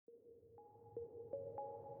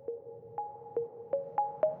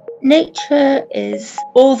Nature is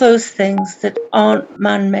all those things that aren't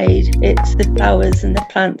man-made. It's the flowers and the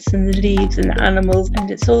plants and the leaves and the animals,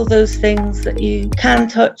 and it's all those things that you can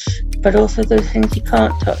touch, but also those things you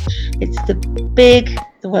can't touch. It's the big,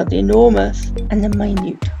 the enormous, and the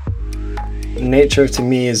minute. Nature to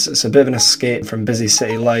me it's a bit of an escape from busy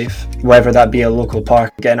city life, whether that be a local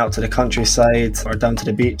park, getting out to the countryside or down to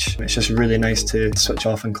the beach. It's just really nice to switch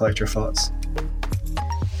off and collect your thoughts.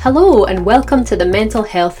 Hello and welcome to the Mental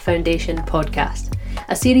Health Foundation podcast,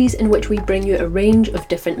 a series in which we bring you a range of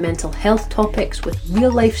different mental health topics with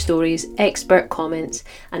real life stories, expert comments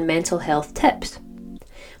and mental health tips.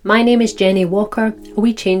 My name is Jenny Walker, a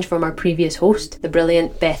wee change from our previous host, the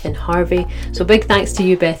brilliant Bethan Harvey, so big thanks to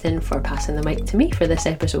you Bethan for passing the mic to me for this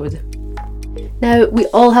episode. Now, we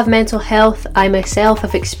all have mental health. I myself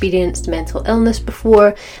have experienced mental illness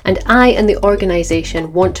before, and I and the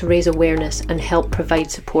organisation want to raise awareness and help provide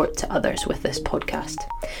support to others with this podcast.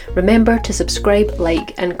 Remember to subscribe,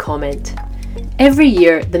 like and comment. Every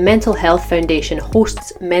year, the Mental Health Foundation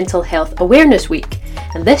hosts Mental Health Awareness Week,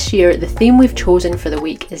 and this year the theme we've chosen for the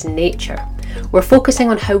week is nature. We're focusing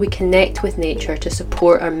on how we connect with nature to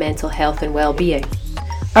support our mental health and well-being.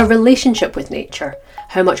 Our relationship with nature,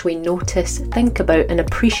 how much we notice, think about and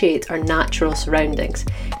appreciate our natural surroundings,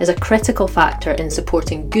 is a critical factor in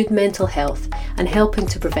supporting good mental health and helping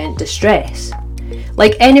to prevent distress.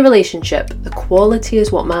 Like any relationship, the quality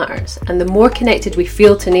is what matters, and the more connected we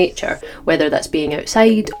feel to nature, whether that's being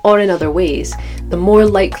outside or in other ways, the more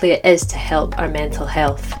likely it is to help our mental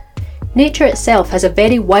health. Nature itself has a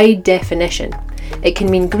very wide definition. It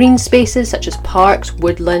can mean green spaces such as parks,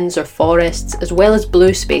 woodlands or forests, as well as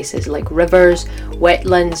blue spaces like rivers,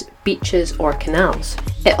 wetlands, beaches or canals.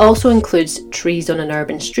 It also includes trees on an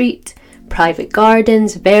urban street, private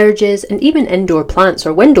gardens, verges and even indoor plants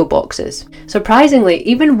or window boxes. Surprisingly,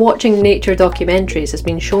 even watching nature documentaries has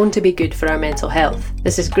been shown to be good for our mental health.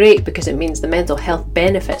 This is great because it means the mental health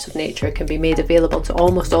benefits of nature can be made available to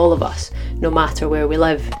almost all of us, no matter where we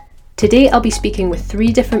live. Today I'll be speaking with three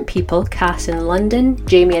different people, Cass in London,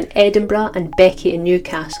 Jamie in Edinburgh and Becky in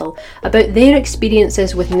Newcastle, about their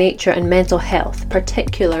experiences with nature and mental health,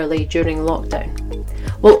 particularly during lockdown.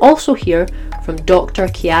 We'll also hear from Dr.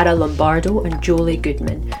 Chiara Lombardo and Jolie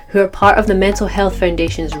Goodman, who are part of the Mental Health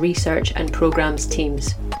Foundation's research and programmes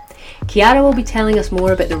teams. Chiara will be telling us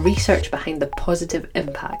more about the research behind the positive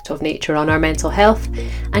impact of nature on our mental health,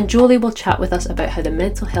 and Jolie will chat with us about how the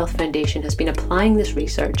Mental Health Foundation has been applying this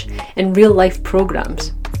research in real life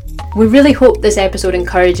programmes. We really hope this episode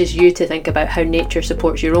encourages you to think about how nature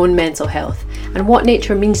supports your own mental health and what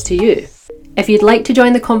nature means to you. If you'd like to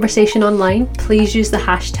join the conversation online, please use the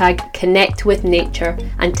hashtag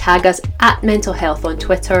 #ConnectWithNature and tag us at Mental Health on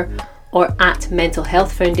Twitter or at Mental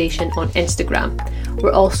Health Foundation on Instagram.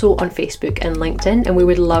 We're also on Facebook and LinkedIn and we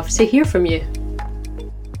would love to hear from you.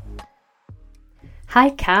 Hi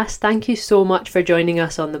Cass, thank you so much for joining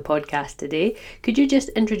us on the podcast today. Could you just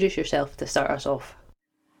introduce yourself to start us off?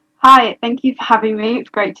 Hi, thank you for having me. It's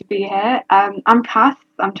great to be here. I'm Cass,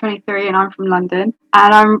 I'm 23 and I'm from London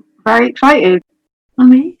and I'm very excited.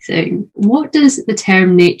 Amazing. What does the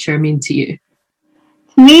term nature mean to you?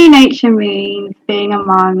 To me, nature means being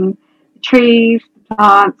among trees,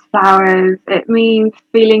 plants, flowers. It means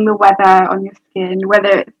feeling the weather on your skin,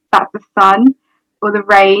 whether that's the sun or the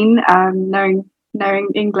rain. Knowing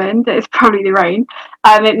England, it's probably the rain.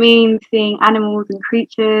 It means seeing animals and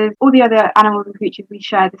creatures, all the other animals and creatures we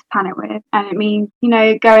share this planet with. And it means,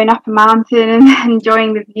 going up a mountain and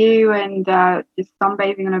enjoying the view and just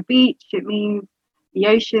sunbathing on a beach. It means the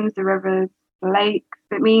oceans, the rivers, the lakes.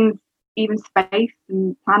 It means even space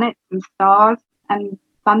and planets and stars and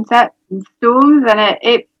sunsets and storms, and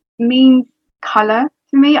it means colour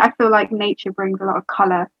to me. I feel like nature brings a lot of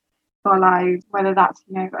colour to our lives, whether that's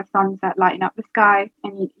a sunset lighting up the sky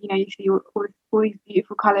and you see all these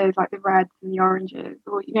beautiful colours like the reds and the oranges,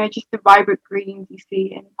 or just the vibrant greens you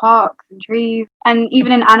see in parks and trees, and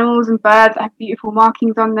even in animals and birds that have beautiful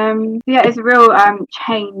markings on them. So yeah, it's a real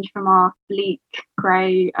change from our bleak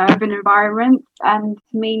grey urban environments, and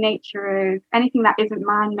to me nature is anything that isn't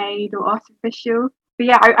man-made or artificial. But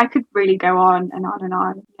yeah, I could really go on and on and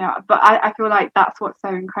on. But I feel like that's what's so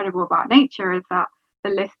incredible about nature, is that the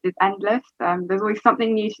list is endless. There's always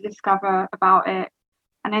something new to discover about it,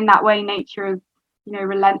 and in that way nature is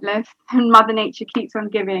relentless, and Mother Nature keeps on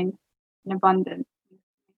giving in abundance.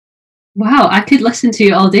 Wow, I could listen to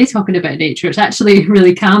you all day talking about nature. It's actually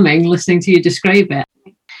really calming listening to you describe it.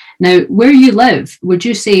 Now, where you live, would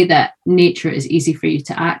you say that nature is easy for you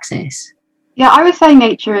to access? Yeah, I would say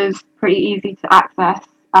nature is pretty easy to access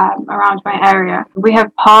around my area. We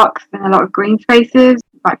have parks and a lot of green spaces.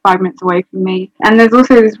 like 5 minutes away from me. And there's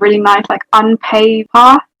also this really nice like unpaved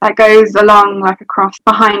path that goes along like across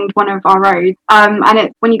behind one of our roads. And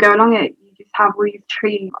it, when you go along it, you just have all these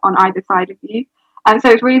trees on either side of you. And so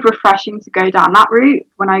it's really refreshing to go down that route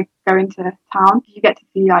when I go into town. You get to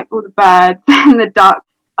see like all the birds and the ducks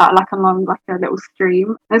like along like a little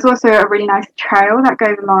stream. There's also a really nice trail that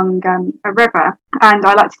goes along a river, and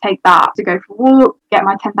I like to take that to go for a walk, get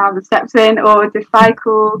my 10,000 steps in, or to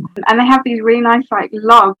cycle. And they have these really nice like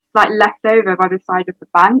logs like left over by the side of the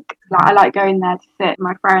bank. Like I like going there to sit with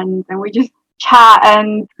my friends and we just chat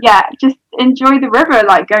and just enjoy the river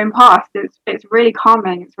like going past. It's really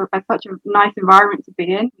calming. It's such a nice environment to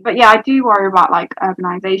be in. But I do worry about like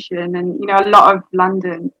urbanization, and a lot of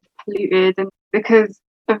London is polluted, and because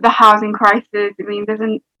of the housing crisis, I mean,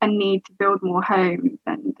 there's a need to build more homes,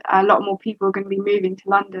 and a lot more people are going to be moving to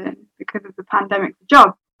London because of the pandemic for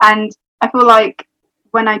jobs. And I feel like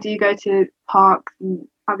when I do go to parks and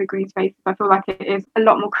other green spaces, I feel like it is a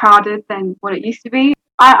lot more crowded than what it used to be.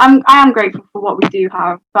 I am grateful for what we do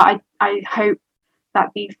have, but I hope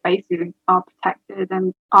that these spaces are protected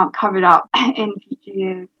and aren't covered up in future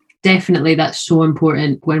years. Definitely, that's so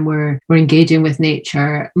important when we're engaging with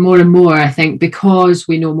nature more and more. I think because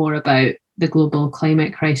we know more about the global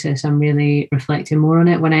climate crisis, I'm really reflecting more on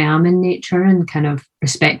it when I am in nature and kind of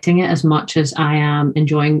respecting it as much as I am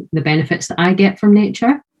enjoying the benefits that I get from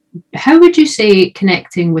nature. How would you say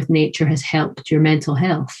connecting with nature has helped your mental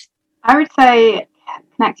health? I would say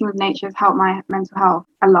connecting with nature has helped my mental health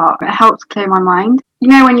a lot. It helps clear my mind.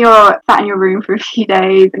 When you're sat in your room for a few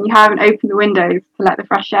days and you haven't opened the windows to let the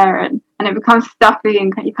fresh air in, and it becomes stuffy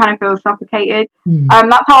and you kind of feel suffocated.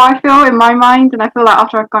 That's how I feel in my mind. And I feel like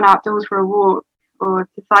after I've gone outdoors for a walk or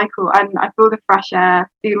to cycle, and I feel the fresh air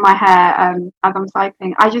through my hair as I'm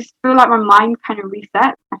cycling, I just feel like my mind kind of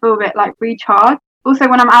resets. I feel a bit like recharged. Also,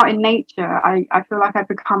 when I'm out in nature, I feel like I've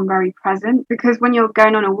become very present, because when you're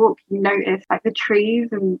going on a walk, you notice like the trees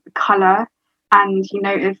and the colour, and you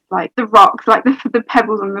notice like the rocks, like the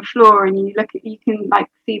pebbles on the floor, and you can like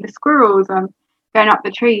see the squirrels going up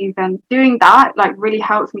the trees. And doing that like really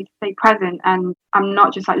helps me to stay present, and I'm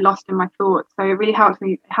not just like lost in my thoughts. So it really helps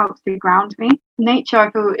to ground me. Nature,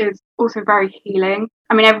 I feel, is also very healing.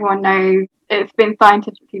 I mean, everyone knows it's been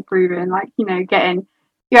scientifically proven, like getting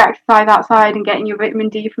your exercise outside and getting your vitamin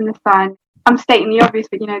D from the sun. I'm stating the obvious,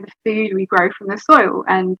 but the food we grow from the soil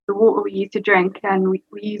and the water we use to drink, and we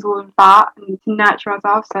use all of that and to nurture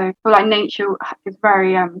ourselves. So I feel like nature is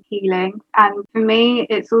very healing. And for me,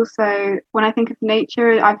 it's also, when I think of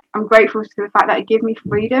nature, I'm grateful to the fact that it gives me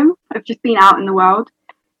freedom of just being out in the world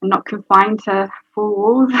and not confined to four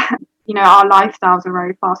walls. Our lifestyles are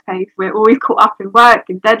very fast-paced. We're always caught up in work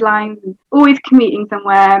and deadlines, and always commuting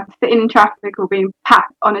somewhere, sitting in traffic or being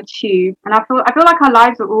packed on a tube. And I feel like our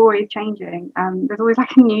lives are always changing. There's always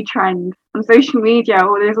like a new trend on social media,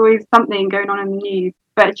 or there's always something going on in the news.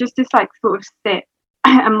 But just like sort of sit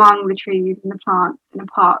among the trees and the plants in a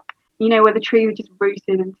park, where the trees are just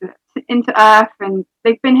rooted into earth, and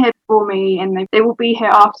they've been here before me, and they will be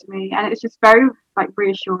here after me. And it's just very like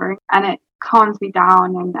reassuring, and it calms me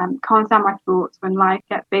down and calms down my thoughts when life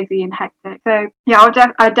gets busy and hectic. So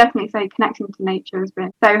I'd definitely say connecting to nature has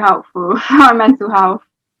been so helpful for my mental health.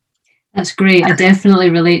 That's great. I definitely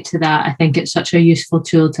relate to that. I think it's such a useful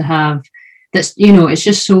tool to have. That's, it's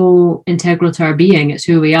just so integral to our being. It's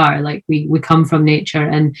who we are. Like we come from nature.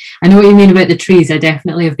 And I know what you mean about the trees. I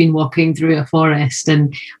definitely have been walking through a forest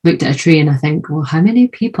and looked at a tree, and I think, well, how many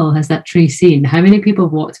people has that tree seen? How many people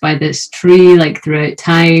have walked by this tree like throughout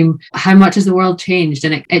time? How much has the world changed?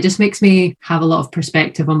 And it just makes me have a lot of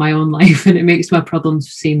perspective on my own life, and it makes my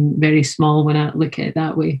problems seem very small when I look at it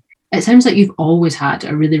that way. It sounds like you've always had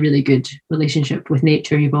a really, really good relationship with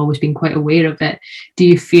nature. You've always been quite aware of it. Do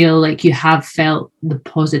you feel like you have felt the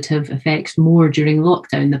positive effects more during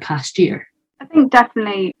lockdown the past year? I think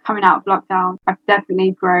definitely coming out of lockdown, I've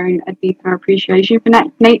definitely grown a deeper appreciation for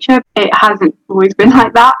nature. It hasn't always been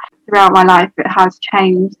like that. Throughout my life, it has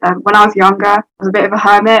changed. When I was younger, I was a bit of a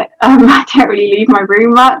hermit. I didn't really leave my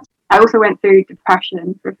room much. I also went through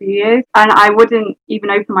depression for a few years, and I wouldn't even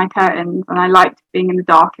open my curtains, and I liked being in the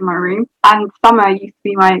dark in my room. And summer used to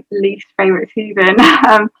be my least favourite season.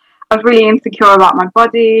 I was really insecure about my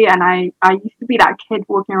body, and I used to be that kid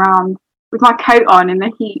walking around with my coat on in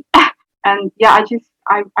the heat. And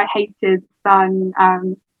I hated the sun.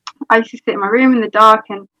 I used to sit in my room in the dark,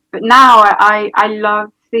 but now I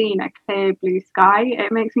love seeing a clear blue sky.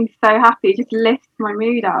 It makes me so happy. It just lifts my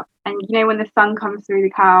mood up. And when the sun comes through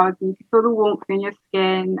the clouds, and you can feel the warmth in your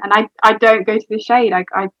skin. And I don't go to the shade. I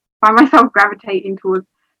find myself gravitating towards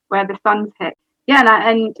where the sun's hit.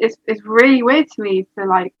 And it's really weird to me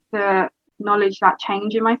to acknowledge that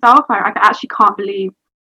change in myself. I actually can't believe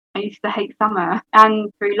I used to hate summer.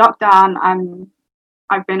 And through lockdown,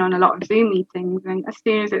 I've been on a lot of Zoom meetings, and as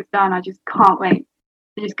soon as it's done, I just can't wait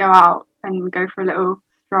to just go out and go for a little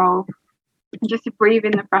stroll and just to breathe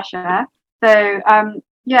in the fresh air. So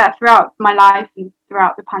yeah, throughout my life and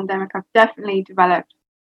throughout the pandemic, I've definitely developed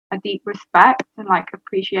a deep respect and like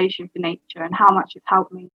appreciation for nature and how much it's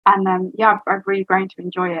helped me. And yeah, I've really grown to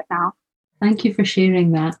enjoy it now. Thank you for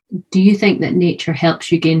sharing that. Do you think that nature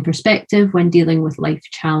helps you gain perspective when dealing with life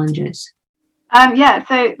challenges? Yeah,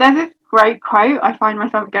 so there's this great quote I find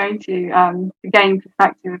myself going to gain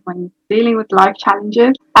perspective when dealing with life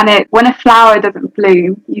challenges. And it's, when a flower doesn't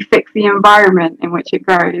bloom, you fix the environment in which it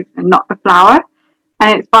grows and not the flower.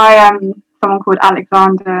 And it's by someone called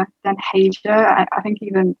Alexander Den Hager. I think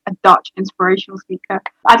he's a Dutch inspirational speaker.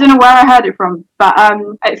 I don't know where I heard it from, but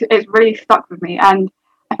it's really stuck with me. And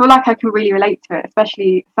I feel like I can really relate to it,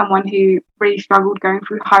 especially someone who really struggled going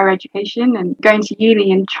through higher education and going to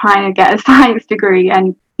uni and trying to get a science degree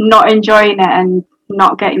and not enjoying it and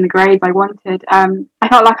not getting the grades I wanted. I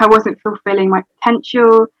felt like I wasn't fulfilling my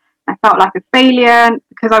potential. I felt like a failure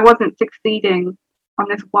because I wasn't succeeding on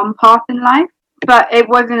this one path in life. But it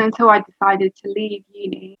wasn't until I decided to leave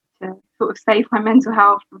uni to sort of save my mental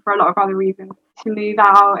health and for a lot of other reasons to move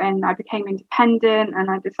out, and I became independent and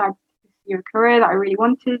I decided a career that I really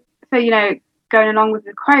wanted. So, you know, going along with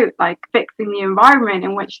the quote, like fixing the environment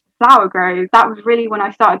in which the flower grows, that was really when I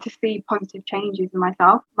started to see positive changes in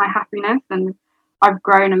myself, my happiness, and I've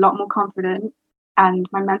grown a lot more confident and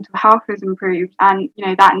my mental health has improved. And, you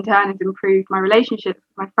know, that in turn has improved my relationships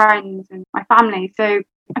with my friends and my family. So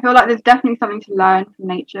I feel like there's definitely something to learn from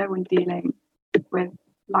nature when dealing with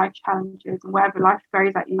life challenges and wherever life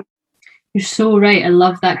throws at you. You're so right. I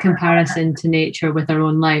love that comparison to nature with our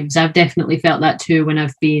own lives. I've definitely felt that too when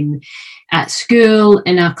I've been at school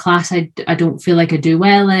in a class I don't feel like I do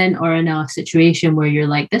well in, or in a situation where you're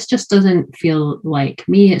like, this just doesn't feel like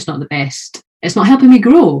me. It's not the best. It's not helping me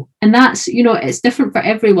grow. And that's, you know, it's different for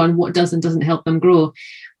everyone what does and doesn't help them grow.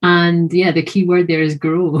 And yeah, the key word there is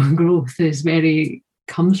grow. Growth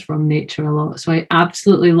comes from nature a lot. So I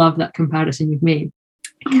absolutely love that comparison you've made.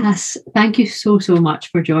 Cass, thank you so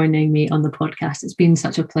much for joining me on the podcast. It's been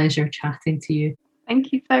such a pleasure chatting to you.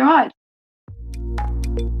 Thank you so much.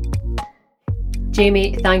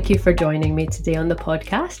 Jamie, thank you for joining me today on the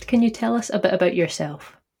podcast. Can you tell us a bit about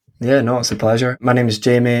yourself? Yeah, no, it's a pleasure. My name is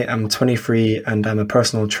Jamie. I'm 23 and I'm a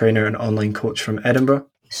personal trainer and online coach from Edinburgh.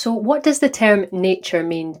 So what does the term nature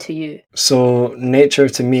mean to you? So nature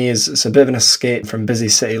to me it's a bit of an escape from busy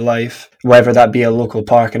city life, whether that be a local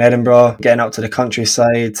park in Edinburgh, getting out to the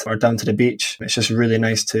countryside or down to the beach. It's just really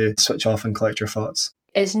nice to switch off and collect your thoughts.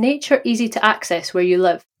 Is nature easy to access where you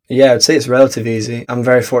live? Yeah, I'd say it's relatively easy. I'm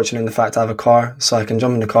very fortunate in the fact I have a car, so I can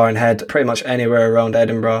jump in the car and head pretty much anywhere around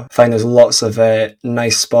Edinburgh. I find there's lots of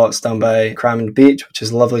nice spots down by Cramond Beach, which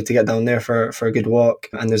is lovely to get down there for a good walk.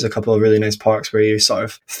 And there's a couple of really nice parks where you sort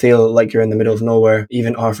of feel like you're in the middle of nowhere.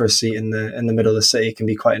 Even Arthur Seat in the middle of the city can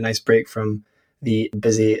be quite a nice break from the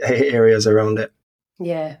busy areas around it.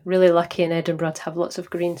 Yeah, really lucky in Edinburgh to have lots of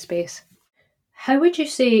green space. How would you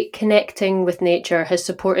say connecting with nature has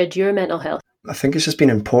supported your mental health? I think it's just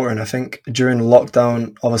been important. I think during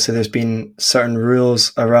lockdown, obviously there's been certain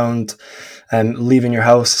rules around leaving your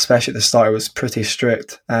house, especially at the start. It was pretty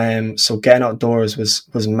strict. So getting outdoors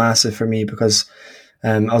was massive for me because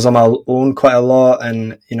I was on my own quite a lot,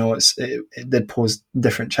 and you know it did pose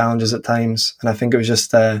different challenges at times. And I think it was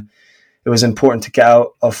just it was important to get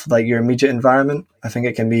out of like your immediate environment. I think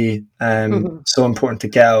it can be so important to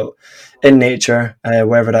get out in nature,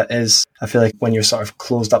 wherever that is. I feel like when you're sort of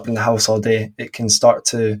closed up in the house all day, it can start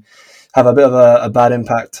to have a bit of a bad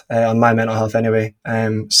impact on my mental health anyway.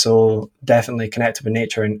 So definitely connected with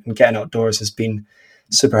nature and getting outdoors has been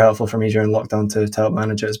super helpful for me during lockdown to help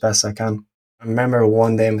manage it as best I can. I remember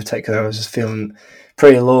one day in particular, I was just feeling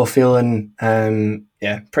pretty low, feeling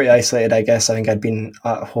pretty isolated, I guess. I think I'd been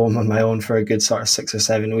at home on my own for a good sort of 6 or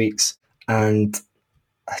 7 weeks, and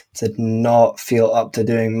I did not feel up to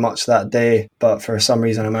doing much that day, but for some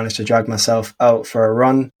reason I managed to drag myself out for a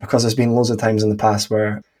run, because there's been loads of times in the past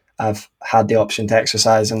where I've had the option to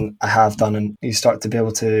exercise and I have done, and you start to be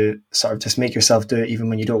able to sort of just make yourself do it even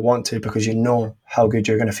when you don't want to, because you know how good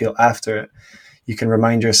you're going to feel after it. You can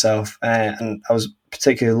remind yourself, and I was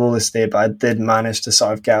particularly low this day, but I did manage to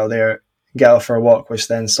sort of get out for a walk, which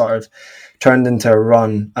then sort of turned into a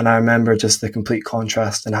run. And I remember just the complete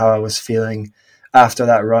contrast in how I was feeling after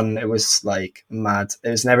that run. It was like mad.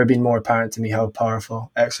 It's never been more apparent to me how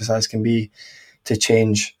powerful exercise can be to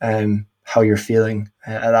change how you're feeling.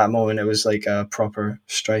 At that moment, it was like a proper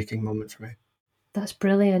striking moment for me. That's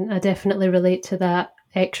brilliant. I definitely relate to that.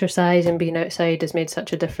 Exercise and being outside has made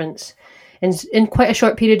such a difference in quite a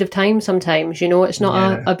short period of time sometimes. It's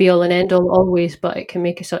not a be-all and end-all always, but it can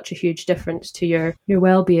make such a huge difference to your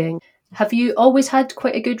well-being. Have you always had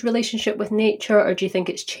quite a good relationship with nature, or do you think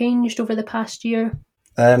it's changed over the past year?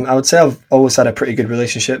 I would say I've always had a pretty good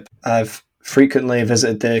relationship. I've frequently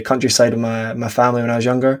visited the countryside with my family when I was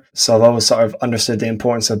younger, so I've always sort of understood the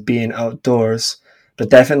importance of being outdoors. But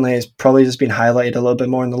definitely it's probably just been highlighted a little bit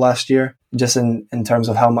more in the last year, just in terms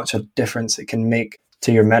of how much of a difference it can make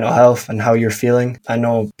to your mental health and how you're feeling. I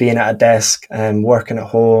know being at a desk and working at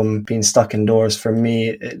home, being stuck indoors, for me,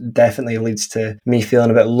 it definitely leads to me feeling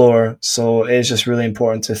a bit lower. So it is just really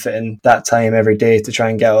important to fit in that time every day to try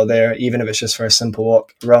and get out there, even if it's just for a simple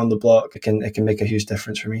walk around the block. It can make a huge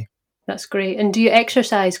difference for me. That's great. And do you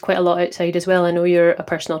exercise quite a lot outside as well? I know you're a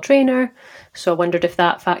personal trainer, so I wondered if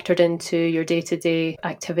that factored into your day-to-day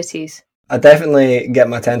activities. I definitely get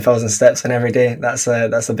my 10,000 steps in every day. That's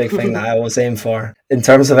a big thing that I always aim for. In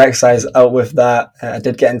terms of exercise, out with that, I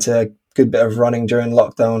did get into a good bit of running during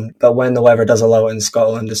lockdown. But when the weather does allow it in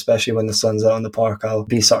Scotland, especially when the sun's out in the park, I'll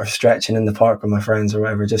be sort of stretching in the park with my friends or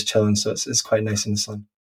whatever, just chilling. So it's quite nice in the sun.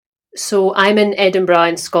 So I'm in Edinburgh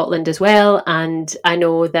in Scotland as well, and I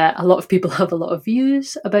know that a lot of people have a lot of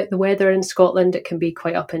views about the weather in Scotland. It can be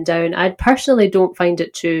quite up and down. I personally don't find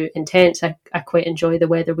it too intense. I quite enjoy the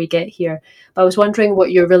weather we get here. But I was wondering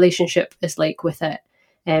what your relationship is like with it.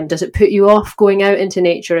 Does it put you off going out into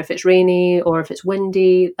nature if it's rainy or if it's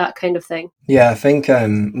windy, that kind of thing? Yeah, I think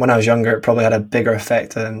when I was younger, it probably had a bigger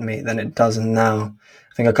effect on me than it does now.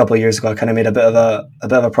 I think a couple of years ago, I kind of made a bit of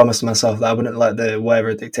a promise to myself that I wouldn't let the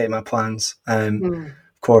weather dictate my plans. Of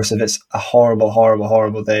course, if it's a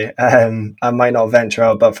horrible day, I might not venture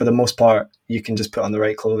out. But for the most part, you can just put on the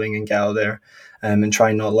right clothing and get out there, and try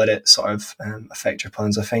and not let it sort of affect your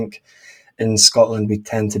plans. I think in Scotland, we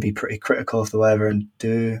tend to be pretty critical of the weather, and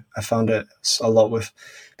I found it a lot with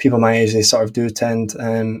people my age. They sort of do tend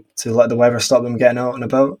to let the weather stop them getting out and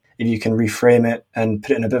about. If you can reframe it and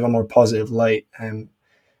put it in a bit of a more positive light, I'd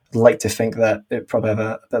like to think that it probably have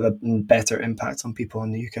a bit of a better impact on people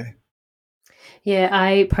in the UK. Yeah,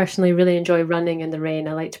 I personally really enjoy running in the rain.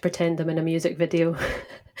 I like to pretend I'm in a music video.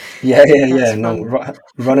 Yeah. No,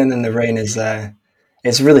 running in the rain is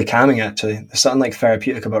it's really calming actually. There's something like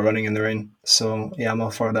therapeutic about running in the rain. So yeah, I'm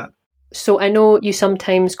all for that. So I know you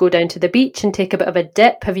sometimes go down to the beach and take a bit of a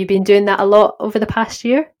dip. Have you been doing that a lot over the past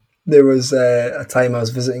year? There was a time I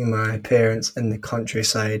was visiting my parents in the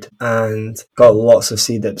countryside and got lots of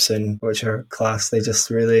sea dips in, which are class. They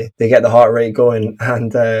get the heart rate going,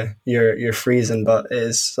 and you're freezing, but it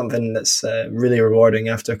is something that's really rewarding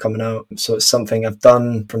after coming out. So it's something I've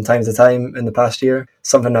done from time to time in the past year.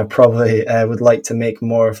 Something I probably would like to make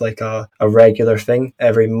more of like a regular thing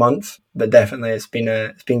every month. But definitely it's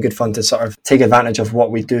been good fun to sort of take advantage of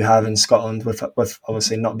what we do have in Scotland with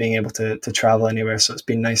obviously not being able to travel anywhere. So it's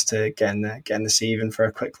been nice to get in the sea even for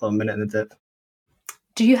a quick little minute in the dip.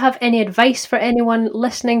 Do you have any advice for anyone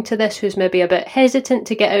listening to this who's maybe a bit hesitant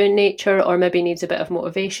to get out in nature or maybe needs a bit of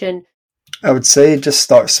motivation? I would say just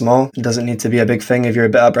start small. It doesn't need to be a big thing if you're a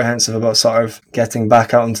bit apprehensive about sort of getting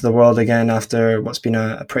back out into the world again after what's been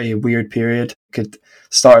a pretty weird period. You could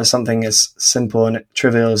start as something as simple and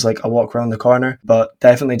trivial as like a walk around the corner, but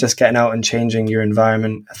definitely just getting out and changing your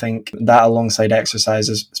environment. I think that alongside exercise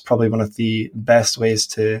is probably one of the best ways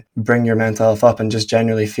to bring your mental health up and just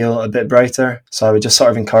generally feel a bit brighter. So I would just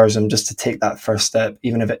sort of encourage them just to take that first step,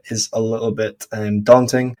 even if it is a little bit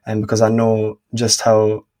daunting, and because I know just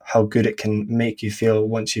how good it can make you feel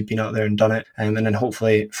once you've been out there and done it. And then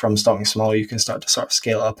hopefully from starting small, you can start to sort of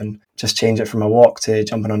scale up and just change it from a walk to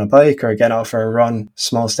jumping on a bike or getting out for a run.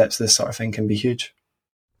 Small steps, this sort of thing can be huge.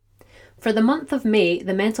 For the month of May,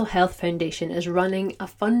 the Mental Health Foundation is running a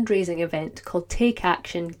fundraising event called Take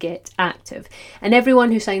Action, Get Active. And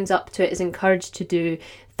everyone who signs up to it is encouraged to do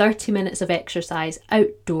 30 minutes of exercise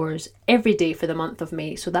outdoors every day for the month of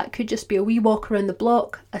May. So that could just be a wee walk around the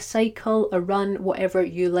block, a cycle, a run, whatever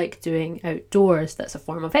you like doing outdoors. That's a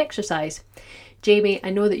form of exercise. Jamie,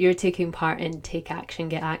 I know that you're taking part in Take Action,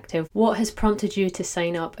 Get Active. What has prompted you to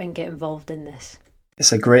sign up and get involved in this?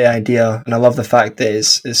 It's a great idea, and I love the fact that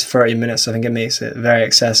it's 30 minutes. I think it makes it very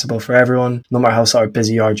accessible for everyone. No matter how sort of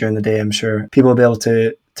busy you are during the day, I'm sure people will be able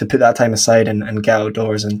to put that time aside and get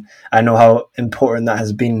outdoors. And I know how important that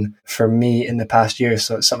has been for me in the past year,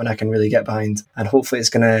 so it's something I can really get behind. And hopefully it's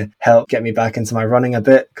going to help get me back into my running a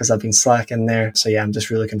bit, because I've been slacking there. So yeah, I'm just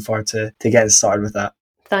really looking forward to getting started with that.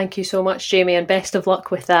 Thank you so much, Jamie, and best of luck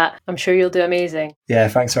with that. I'm sure you'll do amazing. Yeah,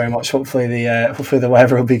 thanks very much. Hopefully the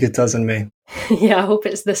weather will be good to us in May. Yeah, I hope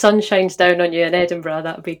the sun shines down on you in Edinburgh.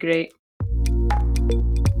 That would be great.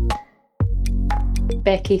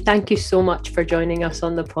 Becky, thank you so much for joining us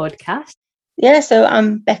on the podcast. Yeah, so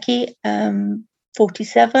I'm Becky,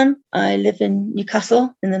 47. I live in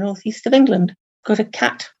Newcastle in the northeast of England. Got a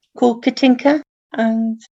cat called Katinka,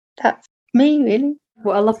 and that's me, really.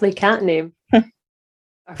 What a lovely cat name.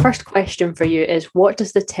 Our first question for you is, what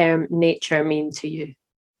does the term nature mean to you?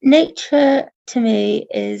 Nature to me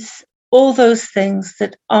is all those things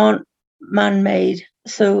that aren't man-made.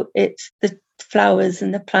 So it's the flowers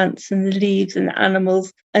and the plants and the leaves and the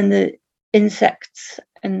animals and the insects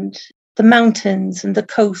and the mountains and the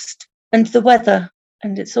coast and the weather.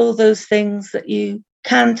 And it's all those things that you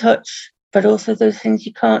can touch, but also those things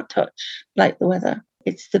you can't touch, like the weather.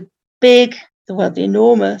 It's the big, the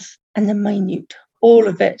enormous, and the minute. All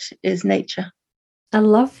of it is nature. I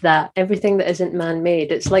love that. Everything that isn't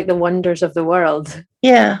man-made. It's like the wonders of the world.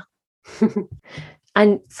 Yeah.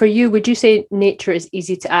 And for you, would you say nature is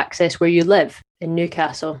easy to access where you live in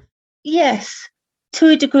Newcastle? Yes, to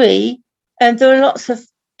a degree. And there are lots of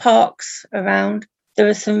parks around. There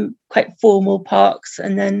are some quite formal parks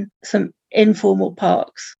and then some informal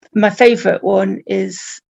parks. My favourite one is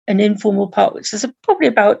an informal park, which is probably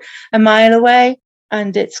about a mile away,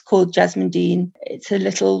 and it's called Jasmine Dean. It's a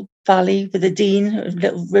little valley with a dean, a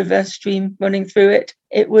little river stream running through it.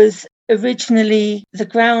 It was originally the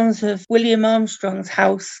grounds of William Armstrong's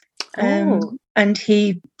house, and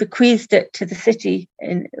he bequeathed it to the city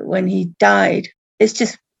when he died. It's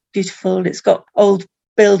just beautiful. It's got old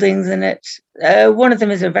buildings in it. One of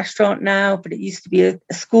them is a restaurant now, but it used to be a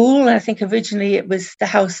school. I think originally it was the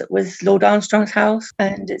house that was Lord Armstrong's house,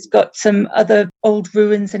 and it's got some other old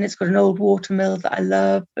ruins, and it's got an old watermill that I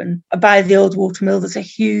love. And by the old watermill, there's a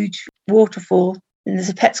huge waterfall, and there's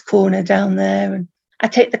a pet's corner down there. And I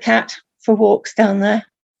take the cat for walks down there.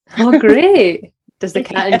 Oh, great. Does the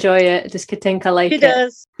cat enjoy it? Does Katinka like it? She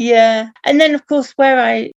does, yeah. And then, of course, where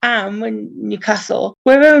I am in Newcastle,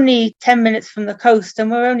 we're only 10 minutes from the coast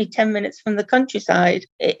and we're only 10 minutes from the countryside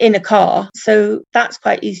in a car. So that's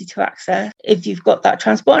quite easy to access if you've got that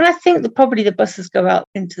transport. And I think that probably the buses go out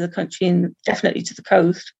into the country and definitely to the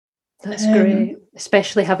coast. That's great.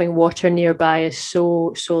 Especially having water nearby is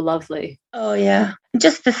so lovely. Oh, yeah.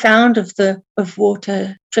 Just the sound of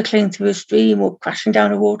water trickling through a stream or crashing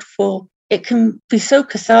down a waterfall. It can be so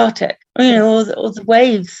cathartic. You know, all the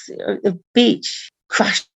waves at the beach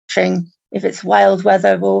crashing if it's wild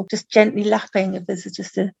weather, or just gently lapping if there's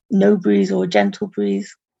just a no breeze or a gentle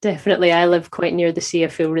breeze. Definitely. I live quite near the sea. I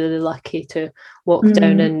feel really lucky to walk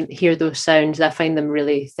down and hear those sounds. I find them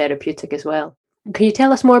really therapeutic as well. Can you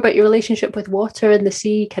tell us more about your relationship with water and the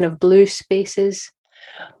sea, kind of blue spaces?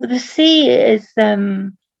 Well, the sea is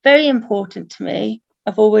very important to me.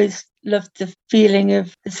 I've always loved the feeling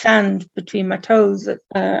of the sand between my toes.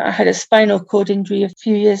 I had a spinal cord injury a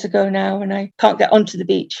few years ago now, and I can't get onto the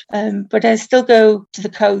beach. But I still go to the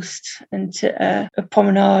coast and to a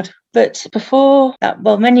promenade. But before that,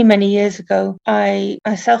 well, many years ago, I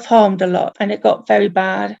self-harmed a lot, and it got very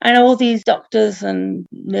bad. And all these doctors and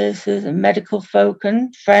nurses and medical folk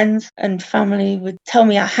and friends and family would tell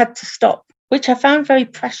me I had to stop, which I found very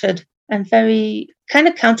pressured and very kind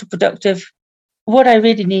of counterproductive. What I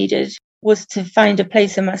really needed was to find a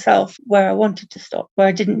place in myself where I wanted to stop, where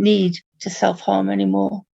I didn't need to self-harm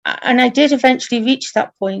anymore. And I did eventually reach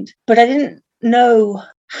that point, but I didn't know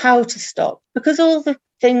how to stop, because all the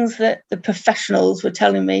things that the professionals were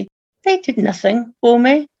telling me, they did nothing for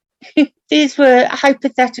me. These were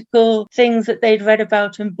hypothetical things that they'd read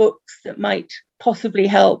about in books that might possibly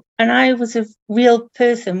help. And I was a real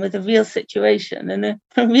person with a real situation and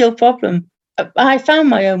a real problem. I found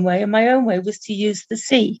my own way, and my own way was to use the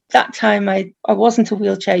sea. That time I wasn't a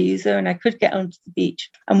wheelchair user and I could get onto the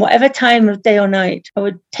beach. And whatever time of day or night, I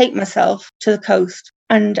would take myself to the coast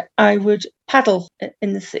and I would paddle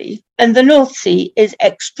in the sea. And the North Sea is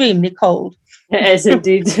extremely cold. It is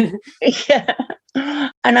indeed. Yeah.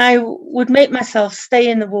 And I would make myself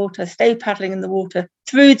stay in the water, stay paddling in the water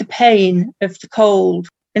through the pain of the cold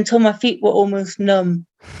until my feet were almost numb.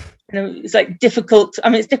 It was like difficult. I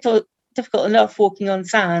mean, it's difficult enough walking on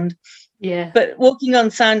sand. Yeah. But walking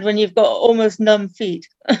on sand when you've got almost numb feet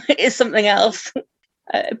is something else.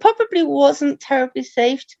 It probably wasn't terribly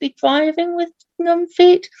safe to be driving with numb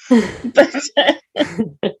feet. But,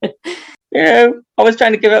 I was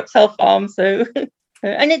trying to give up self-harm. So,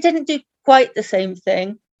 and it didn't do quite the same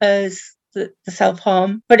thing as the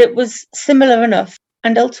self-harm, but it was similar enough.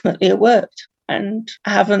 And ultimately it worked. And I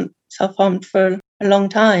haven't self-harmed for a long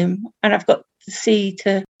time. And I've got the sea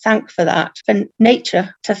to thank for that, and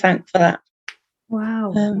nature to thank for that.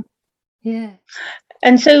 Wow. Yeah.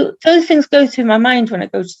 And so those things go through my mind when I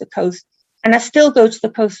go to the coast. And I still go to the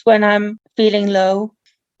coast when I'm feeling low.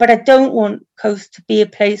 But I don't want Coast to be a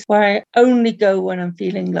place where I only go when I'm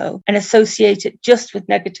feeling low and associate it just with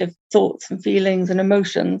negative thoughts and feelings and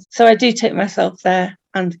emotions. So I do take myself there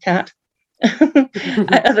and the cat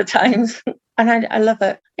at other times. And I love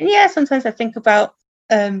it. And yeah, sometimes I think about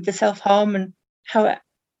the self-harm and how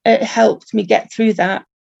it helped me get through that.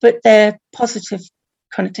 But they're positive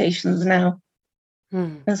connotations now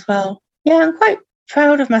as well. Yeah, I'm quite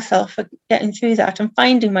proud of myself for getting through that and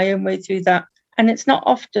finding my own way through that. And it's not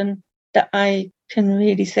often that I can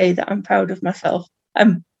really say that I'm proud of myself.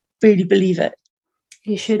 I really believe it.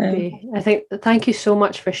 You should be. I think, thank you so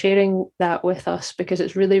much for sharing that with us, because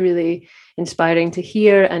it's really, really inspiring to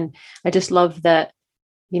hear. And I just love that,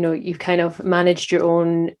 you know, you've kind of managed your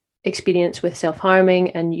own experience with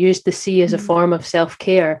self-harming and used the sea as a form of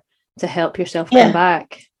self-care to help yourself come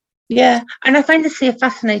back. Yeah. And I find the sea a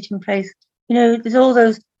fascinating place. You know, there's all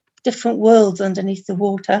those different worlds underneath the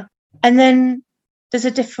water. And then there's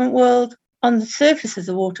a different world on the surface of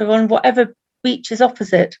the water, on whatever beach is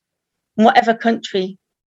opposite, in whatever country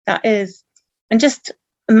that is. And just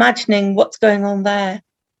imagining what's going on there.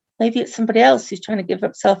 Maybe it's somebody else who's trying to give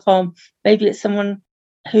up self-harm. Maybe it's someone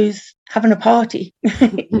who's having a party.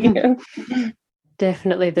 You know?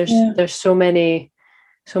 Definitely. There's so many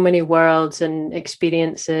worlds and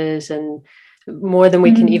experiences, and more than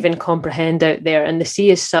we can even comprehend out there. And the sea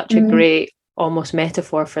is such a great almost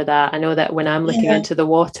metaphor for that. I know that when I'm looking into the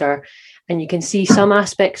water, and you can see some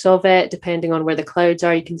aspects of it depending on where the clouds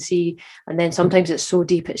are, you can see, and then sometimes it's so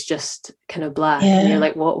deep it's just kind of black, and you're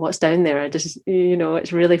like, what's down there? I just, you know,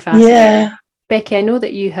 it's really fascinating. Becky, I know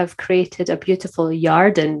that you have created a beautiful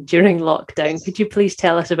garden during lockdown. Could you please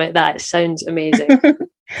tell us about that? It sounds amazing.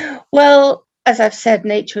 Well, as I've said,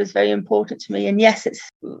 nature is very important to me. And yes, it's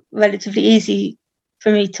relatively easy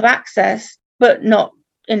for me to access, but not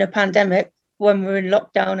in a pandemic when we're in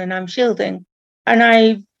lockdown and I'm shielding. And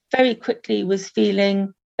I very quickly was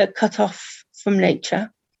feeling cut off from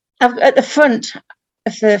nature. At the front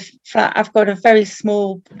of the flat, I've got a very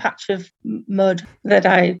small patch of mud that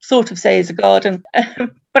I sort of say is a garden.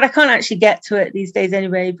 But I can't actually get to it these days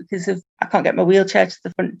anyway, because I can't get my wheelchair to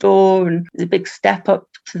the front door, and there's a big step up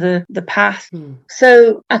to the path.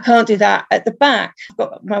 So I can't do that. At the back, I've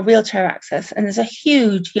got my wheelchair access, and there's a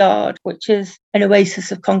huge yard, which is an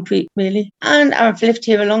oasis of concrete, really. And I've lived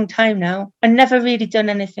here a long time now and never really done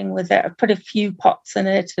anything with it. I've put a few pots in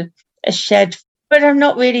it, a shed, but I've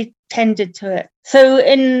not really tended to it. So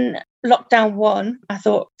in lockdown 1, I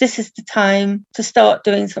thought this is the time to start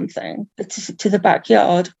doing something to the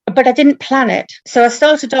backyard, but I didn't plan it. So I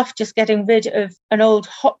started off just getting rid of an old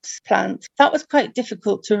hops plant. That was quite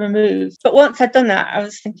difficult to remove. But once I'd done that, I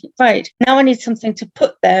was thinking, right, now I need something to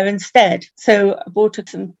put there instead. So I bought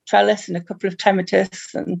some trellis and a couple of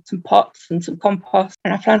clematis and some pots and some compost,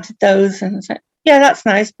 and I planted those, and I was like, yeah, that's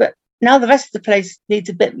nice, but now the rest of the place needs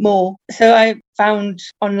a bit more. So I found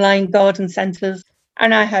online garden centres,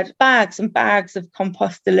 and I had bags and bags of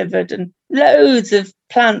compost delivered and loads of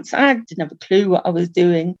plants. And I didn't have a clue what I was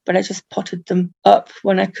doing, but I just potted them up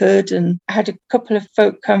when I could. And I had a couple of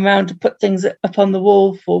folk come around to put things up on the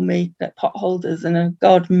wall for me, like pot holders and a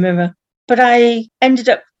garden mirror. But I ended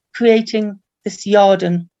up creating this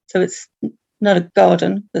garden. So it's not a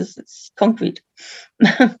garden because it's concrete.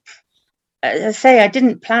 As I say, I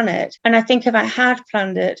didn't plan it. And I think if I had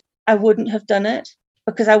planned it, I wouldn't have done it,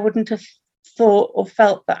 because I wouldn't have thought or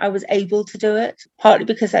felt that I was able to do it, partly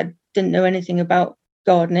because I didn't know anything about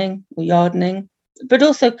gardening or gardening, but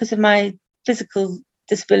also because of my physical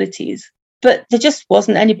disabilities. But there just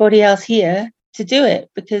wasn't anybody else here to do it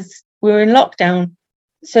because we were in lockdown.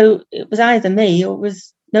 So it was either me or it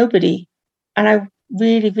was nobody. And I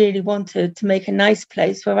really, really wanted to make a nice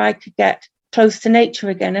place where I could get close to nature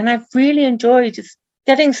again. And I've really enjoyed just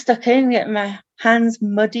getting stuck in, getting my hands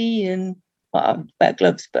muddy and, well, I wear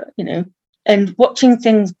gloves, but, you know, and watching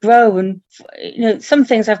things grow. And, you know, some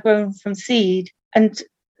things I've grown from seed, and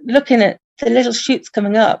looking at the little shoots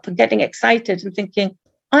coming up and getting excited and thinking,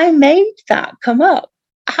 I made that come up.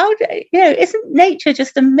 How do you know, isn't nature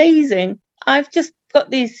just amazing? I've just got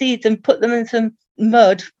these seeds and put them in some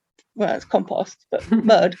mud. Well, it's compost, but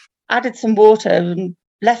mud, added some water and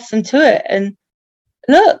left them to it. And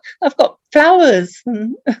look, I've got flowers.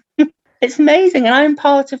 And it's amazing. And I'm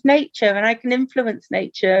part of nature and I can influence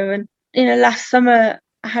nature. And, you know, last summer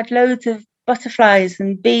I had loads of butterflies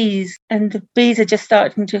and bees, and the bees are just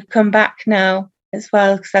starting to come back now as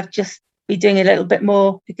well, because I've just been doing a little bit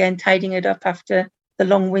more again, tidying it up after the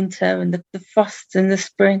long winter and the frosts in the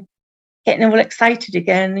spring, getting all excited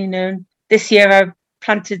again. You know, this year I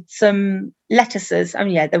planted some lettuces. I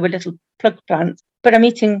mean, yeah, they were little plug plants, but I'm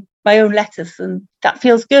eating my own lettuce, and that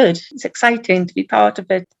feels good. It's exciting to be part of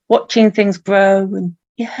it, watching things grow, and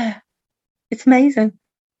yeah, it's amazing.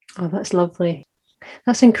 Oh, that's lovely.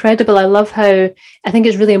 That's incredible. I love how, I think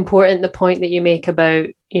it's really important, the point that you make about,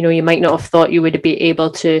 you might not have thought you would be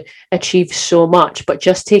able to achieve so much, but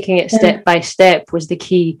just taking it step by step was the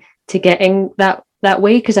key to getting that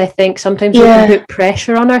way. Because I think sometimes we can put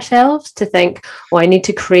pressure on ourselves to think, I need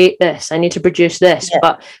to create this, I need to produce this.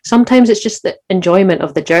 But sometimes it's just the enjoyment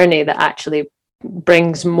of the journey that actually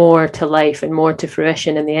brings more to life and more to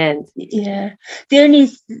fruition in the end. Yeah. The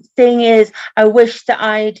only thing is, I wish that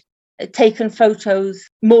I'd taken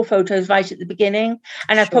more photos right at the beginning,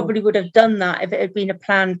 and I probably would have done that if it had been a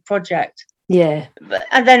planned project. Yeah.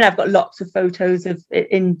 And then I've got lots of photos of it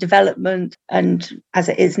in development, and as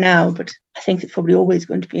it is now, but I think it's probably always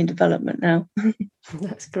going to be in development now.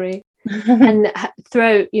 That's great. And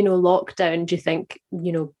throughout, lockdown, do you think,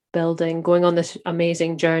 going on this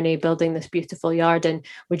amazing journey, building this beautiful garden,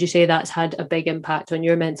 would you say that's had a big impact on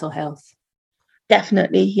your mental health?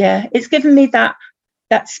 Definitely, yeah. It's given me that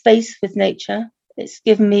space with nature. It's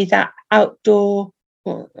given me that outdoor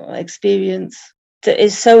experience that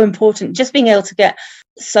is so important. Just being able to get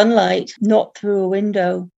sunlight, not through a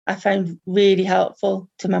window, I found really helpful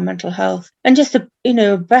to my mental health. And just a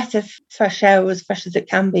breath of fresh air, as fresh as it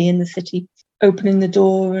can be in the city, opening the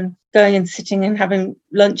door and going and sitting and having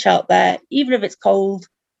lunch out there, even if it's cold,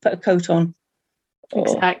 put a coat on.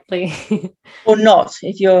 Exactly. Or not,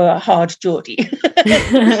 if you're a hard Geordie,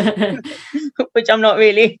 which I'm not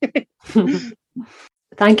really.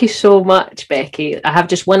 Thank you so much, Becky. I have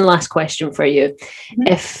just one last question for you. Mm-hmm.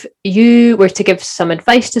 If you were to give some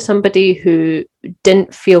advice to somebody who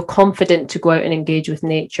didn't feel confident to go out and engage with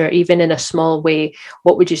nature, even in a small way,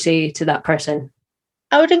 what would you say to that person?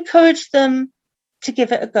 I would encourage them to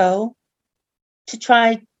give it a go, to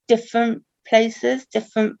try different places,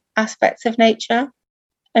 different aspects of nature,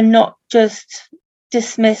 and not just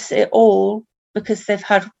dismiss it all because they've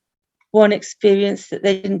had one experience that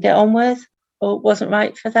they didn't get on with or wasn't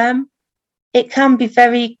right for them. It can be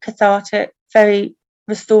very cathartic, very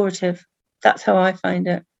restorative. That's how I find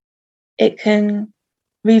it. It can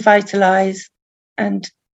revitalise and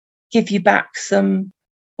give you back some,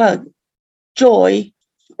 joy.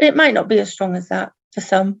 It might not be as strong as that for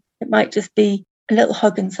some. It might just be a little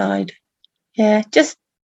hug inside. Yeah, just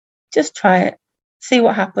try it. See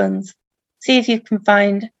what happens. See if you can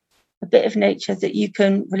find a bit of nature that you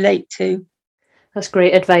can relate to. That's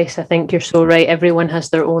great advice. I think you're so right. Everyone has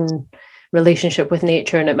their own relationship with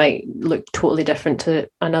nature, and it might look totally different to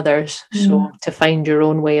another's. So to find your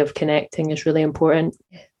own way of connecting is really important.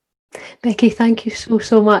 Becky, thank you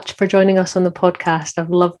so much for joining us on the podcast. I've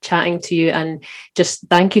loved chatting to you, and just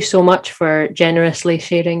thank you so much for generously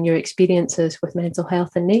sharing your experiences with mental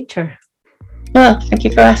health and nature. Well, thank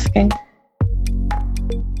you for asking.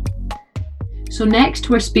 So next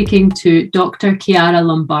we're speaking to Dr. Chiara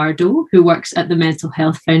Lombardo, who works at the Mental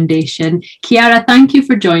Health Foundation. Chiara, thank you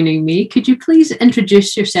for joining me. Could you please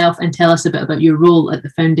introduce yourself and tell us a bit about your role at the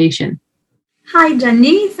foundation? Hi,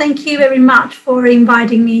 Jenny. Thank you very much for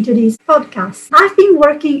inviting me to this podcast. I've been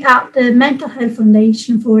working at the Mental Health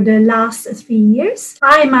Foundation for the last 3 years.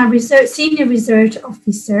 I'm a senior research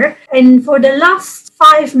officer, and for the last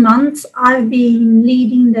 5 months, I've been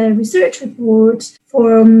leading the research report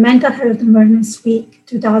for Mental Health and Wellness Week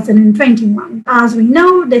 2021. As we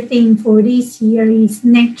know, the theme for this year is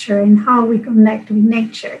nature and how we connect with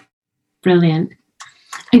nature. Brilliant.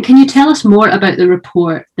 And can you tell us more about the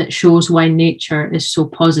report that shows why nature is so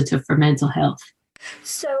positive for mental health?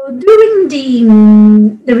 So during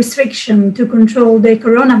the restriction to control the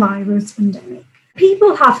coronavirus pandemic,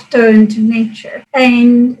 people have turned to nature.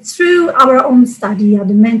 And through our own study at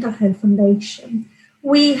the Mental Health Foundation,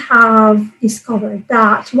 we have discovered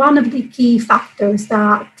that one of the key factors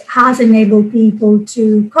that has enabled people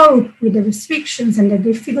to cope with the restrictions and the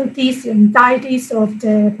difficulties, the anxieties of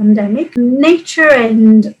the pandemic, nature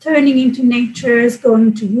and turning into nature,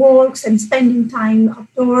 going to walks and spending time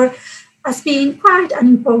outdoors, has been quite an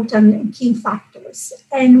important and key factors.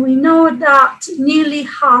 And we know that nearly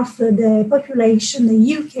half of the population,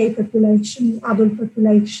 the UK population, the adult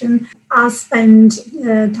population, has spent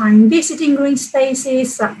time visiting green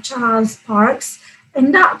spaces such as parks,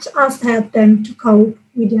 and that has helped them to cope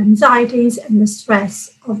with the anxieties and the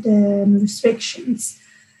stress of the restrictions.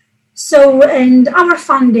 So, and our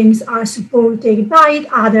fundings are supported by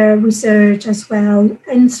other research as well.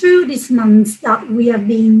 And through these months that we have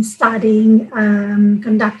been studying,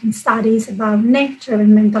 conducting studies about nature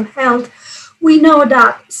and mental health, we know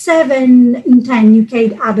that 7 in 10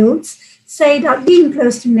 UK adults say that being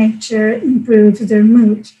close to nature improves their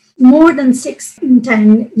mood. More than 6 in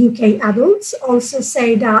 10 UK adults also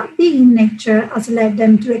say that being in nature has led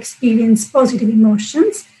them to experience positive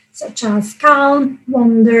emotions such as calm,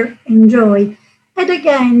 wonder, and joy. And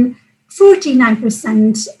again,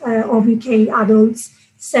 49% of UK adults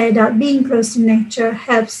say that being close to nature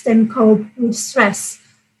helps them cope with stress.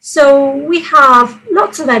 So we have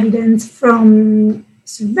lots of evidence from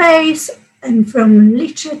surveys and from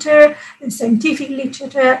literature, and scientific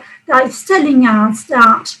literature, that is telling us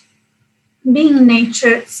that being in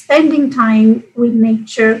nature, spending time with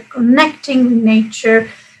nature, connecting with nature,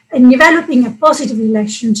 and developing a positive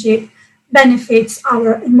relationship benefits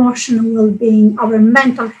our emotional well-being, our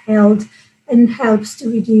mental health, and helps to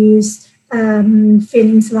reduce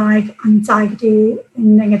feelings like anxiety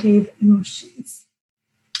and negative emotions.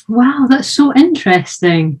 Wow, that's so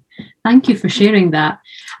interesting. Thank you for sharing that.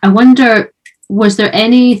 I wonder, was there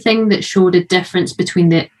anything that showed a difference between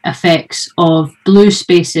the effects of blue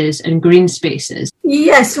spaces and green spaces?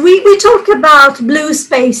 Yes, we talk about blue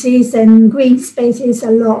spaces and green spaces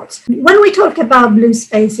a lot. When we talk about blue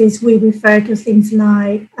spaces, we refer to things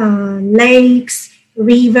like lakes,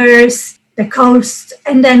 rivers, the coast.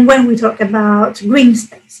 And then when we talk about green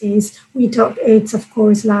spaces, it's of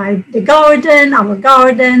course like the garden, our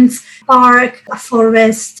gardens, park, a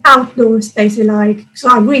forest, outdoor spaces like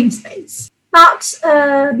our green space. But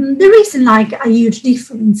there isn't like a huge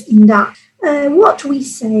difference in that. What we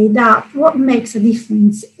say that what makes a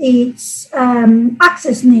difference is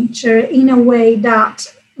access nature in a way that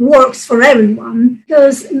works for everyone,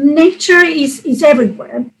 because nature is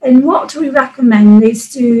everywhere. And what we recommend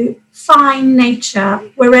is to find nature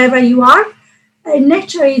wherever you are.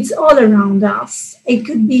 Nature is all around us. It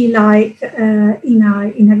could be like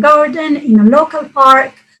in a garden, in a local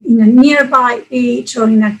park, in a nearby beach, or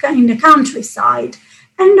in the countryside.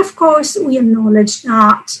 And of course, we acknowledge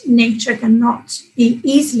that nature cannot be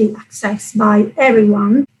easily accessed by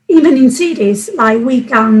everyone. Even in cities, like we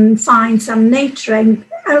can find some nature, and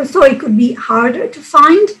also it could be harder to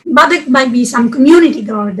find, but there might be some community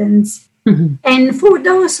gardens. Mm-hmm. And for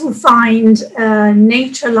those who find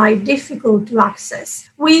nature like difficult to access,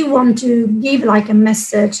 we want to give like a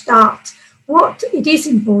message that what it is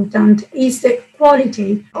important is the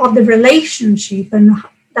quality of the relationship and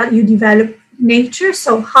that you develop nature.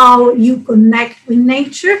 So how you connect with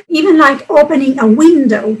nature, even like opening a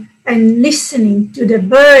window and listening to the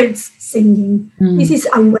birds singing. This is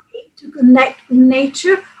a way to connect with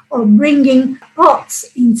nature, or bringing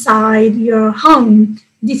pots inside your home.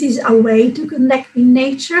 This is a way to connect with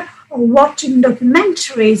nature, or watching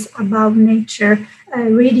documentaries about nature,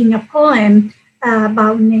 reading a poem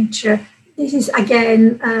about nature. This is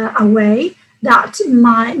again a way that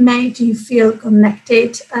might make you feel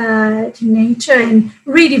connected to nature, and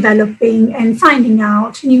redeveloping and finding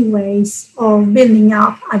out new ways of building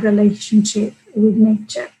up a relationship with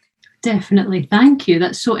nature. Definitely. Thank you.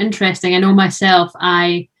 That's so interesting. I know myself,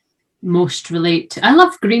 I most relate to, I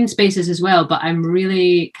love green spaces as well, but I'm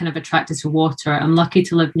really kind of attracted to water. I'm lucky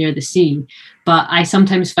to live near the sea, but I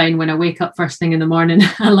sometimes find when I wake up first thing in the morning,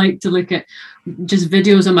 I like to look at just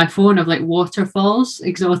videos on my phone of like waterfalls,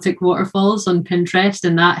 exotic waterfalls on Pinterest,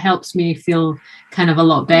 and that helps me feel kind of a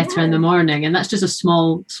lot better in the morning. And that's just a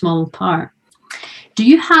small part. Do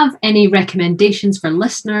you have any recommendations for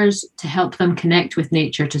listeners to help them connect with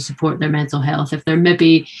nature to support their mental health if they're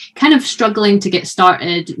maybe kind of struggling to get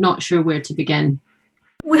started, not sure where to begin?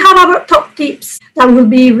 We have our top tips that will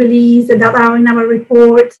be released, that are in our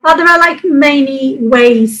report. But there are like many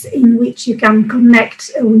ways in which you can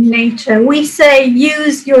connect with nature. We say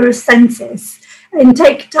use your senses and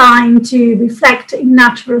take time to reflect in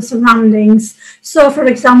natural surroundings. So, for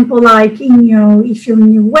example, like if you're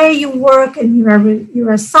in your way you work and you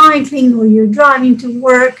are cycling or you're driving to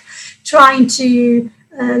work, trying to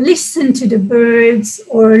listen to the birds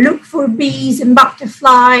or look for bees and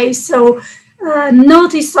butterflies. So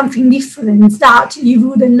notice something different that you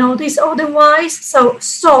wouldn't notice otherwise. So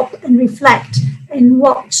stop and reflect and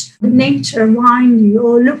watch the nature around you,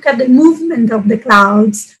 or look at the movement of the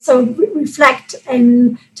clouds. So reflect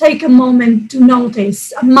and take a moment to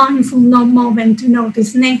notice, a mindful moment to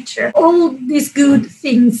notice nature. All these good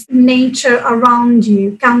things, nature around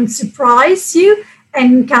you, can surprise you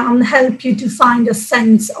and can help you to find a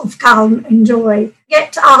sense of calm and joy.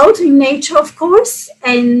 Get out in nature, of course,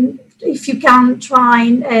 and if you can, try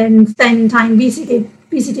and spend time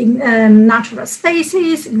visiting natural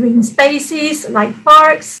spaces, green spaces like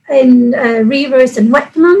parks and rivers and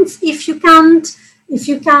wetlands. If you can,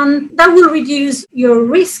 that will reduce your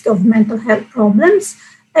risk of mental health problems,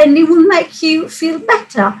 and it will make you feel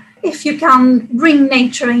better. if you can bring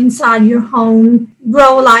nature inside your home,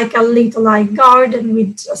 grow like a little like garden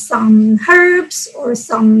with some herbs or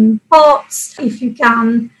some pots, if you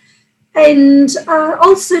can. And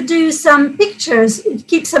also do some pictures,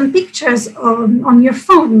 keep some pictures on your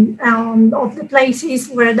phone of the places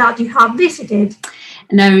where that you have visited.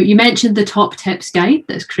 Now, you mentioned the top tips guide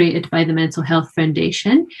that's created by the Mental Health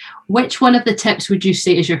Foundation. Which one of the tips would you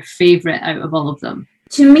say is your favourite out of all of them?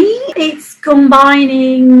 To me, it's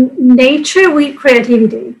combining nature with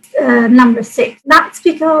creativity, number 6. That's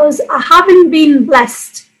because I haven't been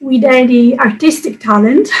blessed with any artistic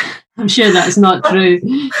talent. I'm sure that's not true.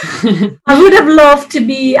 I would have loved to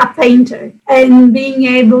be a painter and being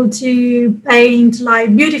able to paint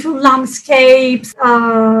like beautiful landscapes,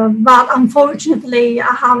 but unfortunately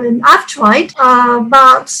I haven't. I've tried,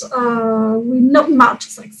 but with not much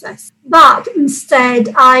success. But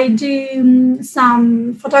instead I do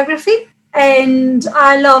some photography. And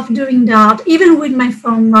I love doing that, even with my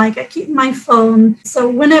phone. Like I keep my phone, so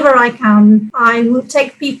whenever I can, I will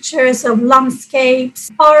take pictures of landscapes,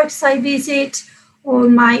 parks I visit, or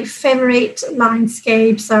my favorite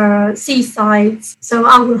landscapes are seasides. So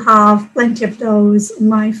I will have plenty of those on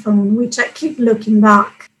my phone, which I keep looking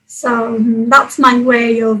back. So that's my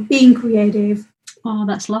way of being creative. Oh,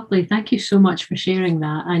 that's lovely. Thank you so much for sharing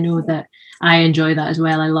that. I know that I enjoy that as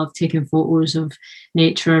well. I love taking photos of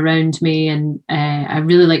nature around me, and I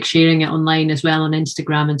really like sharing it online as well on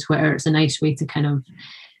Instagram and Twitter. It's a nice way to kind of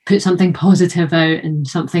put something positive out and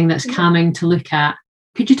something that's calming to look at.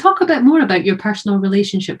 Could you talk a bit more about your personal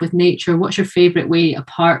relationship with nature? What's your favourite way,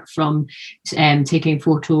 apart from taking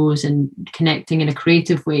photos and connecting in a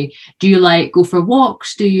creative way? Do you like go for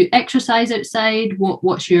walks? Do you exercise outside?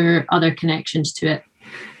 What's your other connections to it?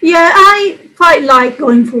 Yeah, I quite like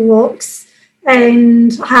going for walks,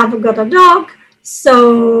 and I have got a dog,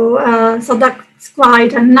 so that's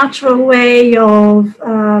quite a natural way of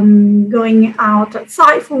going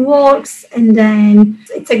outside for walks, and then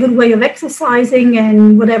it's a good way of exercising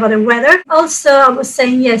and whatever the weather. Also, I was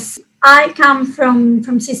saying, yes, I come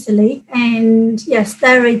from Sicily, and yes,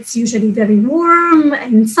 there it's usually very warm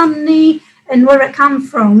and sunny. And where I come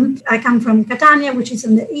from Catania, which is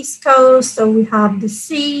on the east coast. So we have the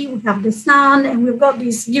sea, we have the sun, and we've got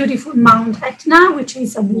this beautiful Mount Etna, which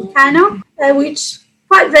is a volcano, which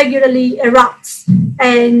quite regularly erupts.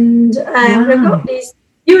 And we've got this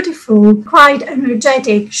beautiful, quite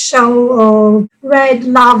energetic show of red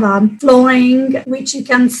lava flowing, which you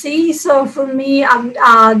can see. So for me, I would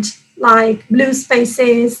add like blue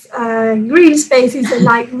spaces, green spaces, and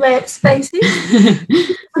like red spaces.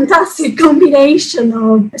 Fantastic combination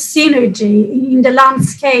of synergy in the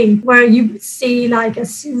landscape, where you see like a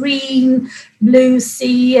serene blue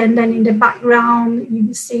sea, and then in the background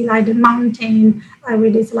you see like the mountain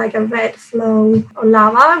with it's like a red flow of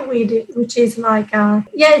lava with it, which is like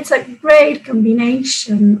it's a great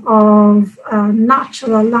combination of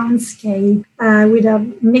natural landscape with a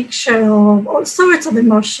mixture of all sorts of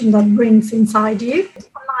emotion that brings inside you. It's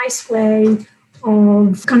a nice way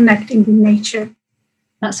of connecting with nature.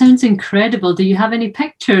 That sounds incredible. Do you have any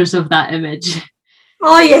pictures of that image?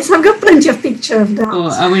 Oh, yes, I've got plenty of pictures of that. Oh,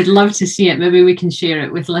 I would love to see it. Maybe we can share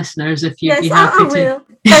it with listeners if you'd be happy to.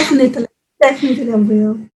 Yes, I will. Definitely I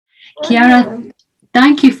will. Chiara,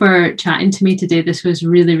 thank you for chatting to me today. This was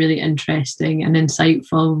really, really interesting and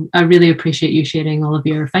insightful. I really appreciate you sharing all of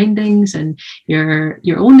your findings and your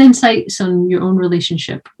own insights on your own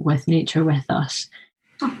relationship with nature with us.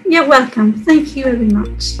 Oh, you're welcome. Thank you very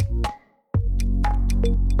much.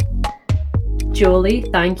 Jolie,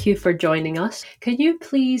 thank you for joining us. Can you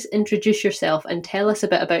please introduce yourself and tell us a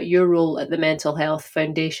bit about your role at the Mental Health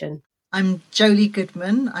Foundation? I'm Jolie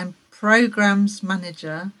Goodman. I'm Programmes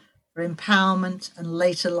Manager for Empowerment and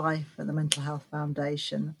Later Life at the Mental Health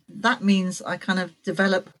Foundation. That means I kind of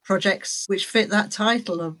develop projects which fit that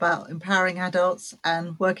title about empowering adults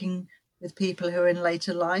and working with people who are in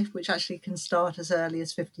later life, which actually can start as early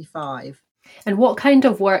as 55. And what kind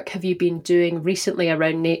of work have you been doing recently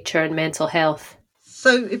around nature and mental health?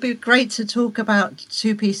 So it'd be great to talk about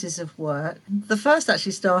 2 pieces of work. The first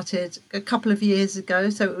actually started a couple of years ago,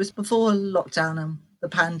 so it was before lockdown and the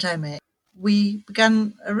pandemic. We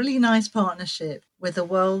began a really nice partnership with the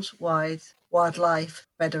Worldwide Wildlife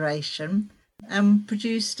Federation and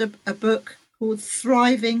produced a book called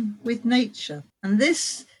Thriving with Nature. And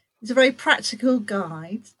this is a very practical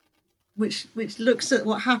guide which looks at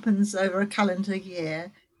what happens over a calendar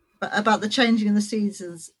year, but about the changing of the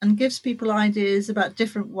seasons, and gives people ideas about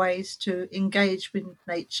different ways to engage with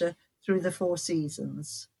nature through the 4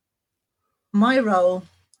 seasons. My role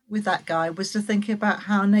with that guide was to think about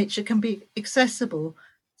how nature can be accessible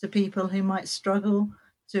to people who might struggle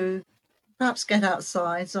to perhaps get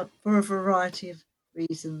outside for a variety of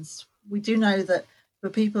reasons. We do know that for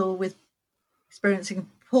people with experiencing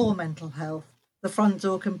poor mental health, the front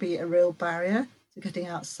door can be a real barrier to getting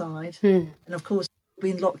outside. And of course,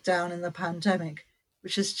 we've been locked down in the pandemic,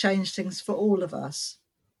 which has changed things for all of us.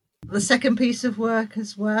 The second piece of work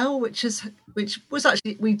as well, which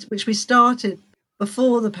we started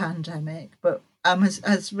before the pandemic, but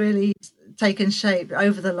has really taken shape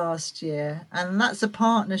over the last year, and that's a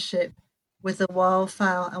partnership with the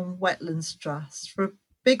Wildfowl and Wetlands Trust for a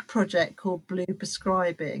big project called Blue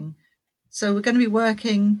Prescribing. So we're going to be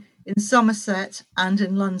working in Somerset and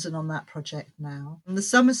in London on that project now. And the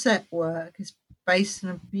Somerset work is based in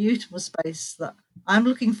a beautiful space that I'm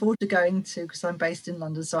looking forward to going to because I'm based in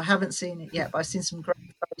London, so I haven't seen it yet, but I've seen some great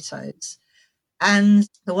photos. And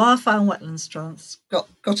the Wildfowl and Wetlands Trust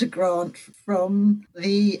got a grant from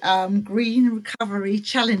the Green Recovery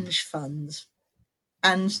Challenge Fund.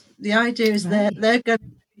 And the idea is they're going to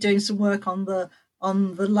be doing some work on the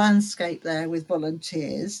landscape there with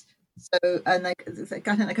volunteers. So, and I think they're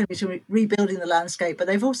going to be rebuilding the landscape, but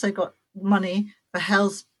they've also got money for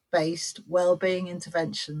health-based wellbeing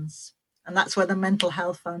interventions. And that's where the Mental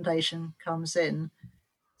Health Foundation comes in.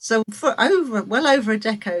 So for well over a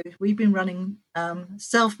decade, we've been running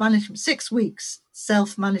self-management, 6 weeks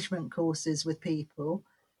self-management courses with people.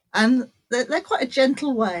 And they're quite a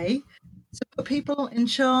gentle way to put people in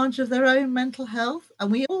charge of their own mental health.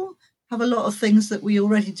 And we all have a lot of things that we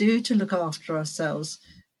already do to look after ourselves.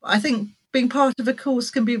 But I think being part of a course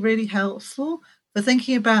can be really helpful for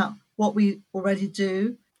thinking about what we already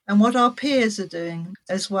do and what our peers are doing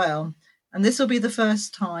as well. And this will be the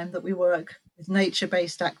first time that we work with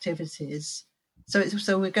nature-based activities. So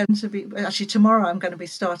we're going to be, actually tomorrow I'm going to be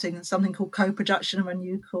starting something called co-production of a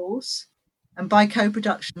new course. And by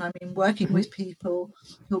co-production, I mean working with people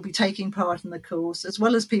who'll be taking part in the course, as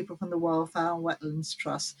well as people from the Wildfowl and Wetlands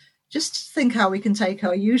Trust, just to think how we can take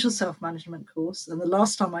our usual self-management course. And the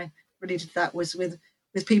last time I really did that was with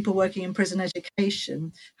people working in prison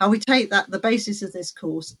education, how we take the basis of this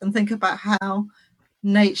course and think about how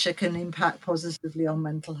nature can impact positively on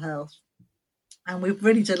mental health. And we're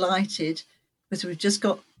really delighted because we've just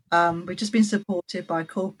been supported by a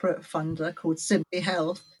corporate funder called Simply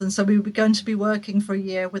Health. And so we're going to be working for a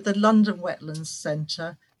year with the London Wetlands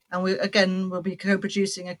Centre. And we'll be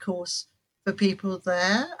co-producing a course for people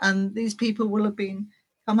there. And these people will have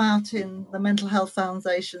come out in the Mental Health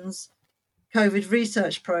Foundation's COVID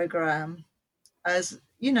research programme as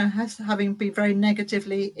having been very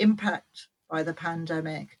negatively impacted by the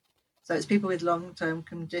pandemic. So it's people with long-term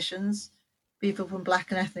conditions, people from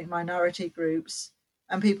Black and ethnic minority groups,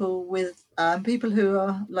 and people who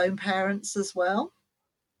are lone parents as well.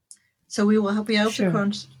 So we will be able to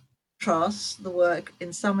contrast the work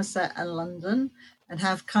in Somerset and London and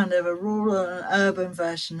have kind of a rural and urban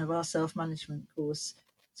version of our self-management course.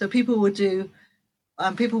 So people will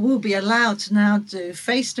be allowed to now do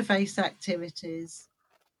face-to-face activities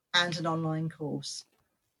and an online course.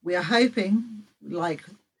 We are hoping, like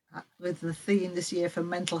with the theme this year for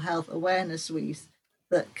Mental Health Awareness Week,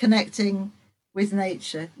 that connecting with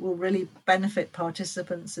nature will really benefit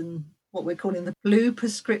participants in what we're calling the Blue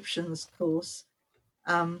Prescriptions course.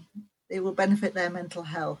 It will benefit their mental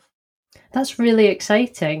health. That's really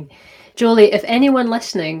exciting. Jolie, if anyone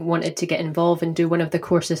listening wanted to get involved and do one of the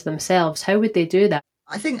courses themselves, how would they do that?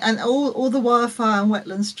 I think, and all the Wildfowl and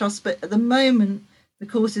Wetlands Trust, but at the moment, the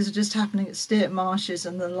courses are just happening at Steart Marshes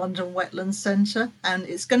and the London Wetlands Centre, and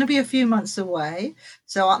it's going to be a few months away.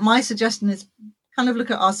 So my suggestion is kind of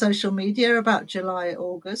look at our social media about July,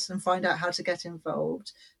 August and find out how to get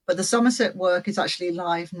involved. But the Somerset work is actually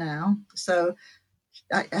live now. So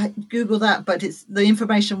I Google that, but the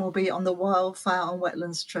information will be on the Wildfowl and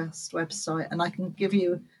Wetlands Trust website, and I can give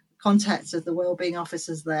you contacts of the wellbeing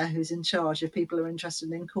officers there who's in charge if people are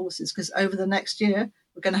interested in courses, because over the next year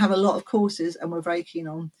we're going to have a lot of courses and we're very keen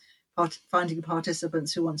on finding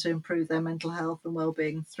participants who want to improve their mental health and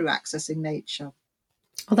wellbeing through accessing nature.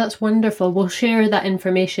 Oh, that's wonderful. We'll share that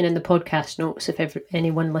information in the podcast notes if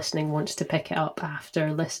anyone listening wants to pick it up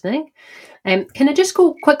after listening. Can I just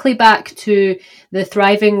go quickly back to the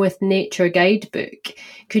Thriving with Nature guidebook?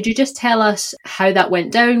 Could you just tell us how that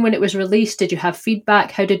went down when it was released? Did you have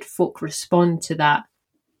feedback? How did folk respond to that?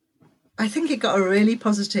 I think it got a really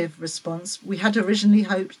positive response. We had originally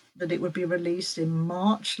hoped that it would be released in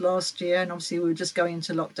March last year, and obviously we were just going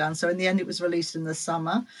into lockdown. So in the end, it was released in the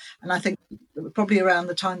summer. And I think probably around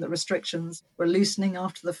the time that restrictions were loosening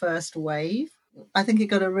after the first wave, I think it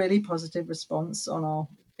got a really positive response on our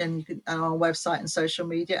website and social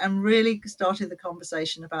media, and really started the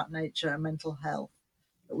conversation about nature and mental health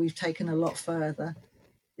that we've taken a lot further.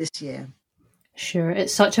 this year. Sure,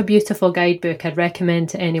 it's such a beautiful guidebook. I'd recommend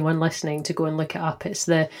to anyone listening to go and look it up. It's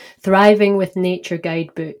the Thriving with Nature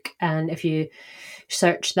guidebook, and if you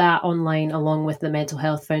search that online along with the Mental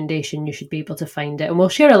Health Foundation, you should be able to find it, and we'll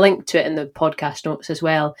share a link to it in the podcast notes as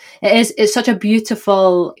well. It's such a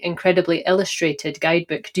beautiful, incredibly illustrated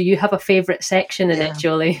guidebook. Do you have a favourite section in it,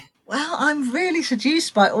 Jolie? Well, I'm really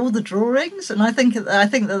seduced by all the drawings, and I think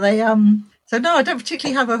that they so no, I don't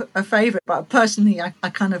particularly have a favourite, but personally,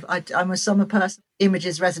 I'm a summer person.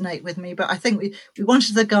 Images resonate with me, but I think we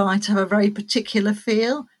wanted the guide to have a very particular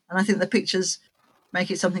feel, and I think the pictures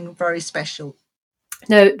make it something very special.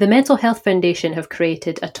 Now, the Mental Health Foundation have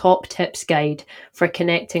created a top tips guide for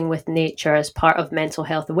connecting with nature as part of Mental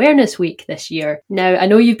Health Awareness Week this year. Now, I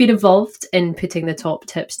know you've been involved in putting the top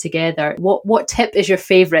tips together. What tip is your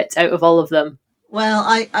favourite out of all of them? Well,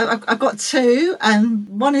 I've got two, and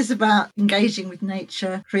one is about engaging with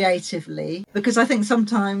nature creatively, because I think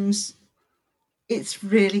sometimes it's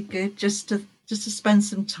really good just to spend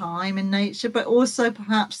some time in nature, but also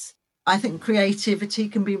perhaps I think creativity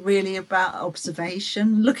can be really about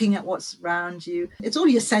observation, looking at what's around you. It's all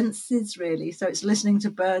your senses, really. So it's listening to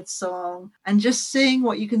bird song and just seeing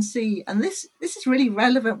what you can see. And this is really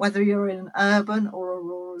relevant whether you're in an urban or a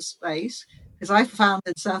rural space, because I found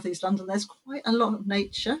in Southeast London there's quite a lot of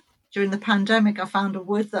nature. During the pandemic, I found a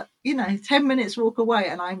wood that, 10 minutes walk away,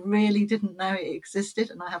 and I really didn't know it existed.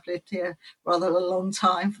 And I have lived here rather a long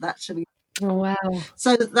time for that to be. Oh, wow.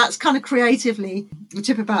 So that's kind of creatively, the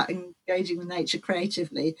tip about engaging with nature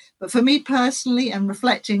creatively. But for me personally, and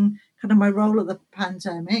reflecting kind of my role at the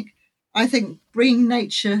pandemic, I think bringing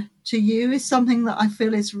nature to you is something that I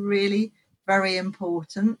feel is really very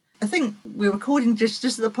important. I think we're recording just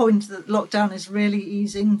at the point that lockdown is really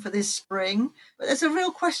easing for this spring. But there's a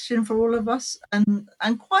real question for all of us, and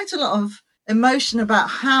quite a lot of emotion about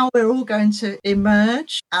how we're all going to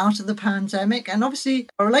emerge out of the pandemic. And obviously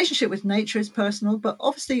our relationship with nature is personal, but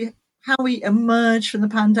obviously how we emerge from the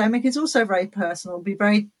pandemic is also very personal, be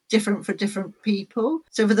very different for different people.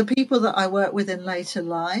 So for the people that I work with in later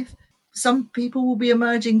life, some people will be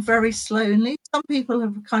emerging very slowly. Some people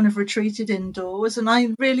have kind of retreated indoors. And I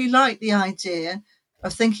really like the idea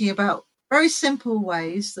of thinking about very simple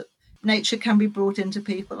ways that nature can be brought into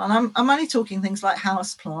people. And I'm only talking things like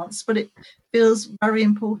house plants, but it feels very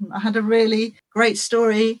important. I had a really great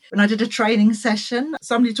story when I did a training session.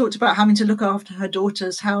 Somebody talked about having to look after her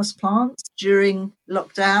daughter's house plants during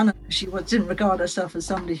lockdown. She didn't regard herself as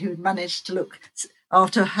somebody who had managed to look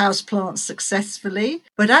after houseplants successfully,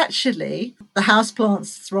 but actually the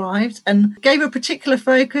houseplants thrived, and gave a particular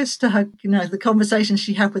focus to her, the conversation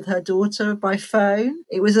she had with her daughter by phone.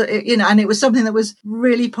 It was, and it was something that was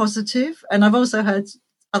really positive. And I've also heard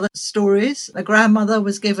other stories. A grandmother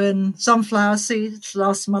was given sunflower seeds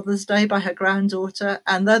last Mother's Day by her granddaughter,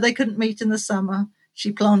 and though they couldn't meet in the summer,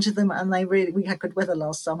 she planted them, and we had good weather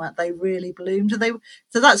last summer. They really bloomed.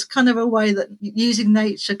 So that's kind of a way that using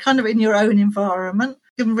nature kind of in your own environment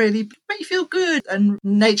can really make you feel good, and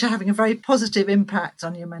nature having a very positive impact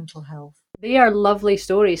on your mental health. They are lovely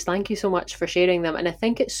stories. Thank you so much for sharing them. And I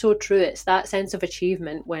think it's so true. It's that sense of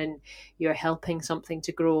achievement when you're helping something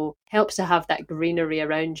to grow. Helps to have that greenery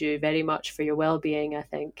around you very much for your well-being, I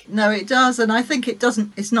think. No, it does. And I think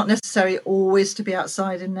it's not necessary always to be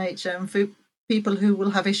outside in nature. And for people who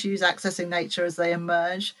will have issues accessing nature as they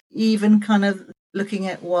emerge, even kind of looking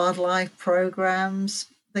at wildlife programs,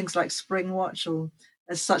 things like Springwatch, or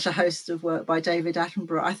there's such a host of work by David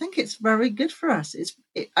Attenborough. I think it's very good for us.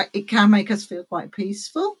 It can make us feel quite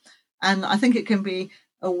peaceful, and I think it can be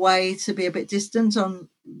a way to be a bit distant on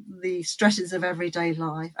the stresses of everyday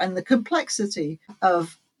life and the complexity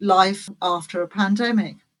of life after a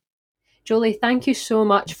pandemic. Jolie, thank you so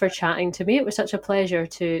much for chatting to me. It was such a pleasure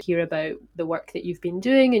to hear about the work that you've been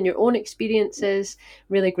doing and your own experiences.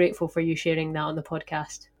 Really grateful for you sharing that on the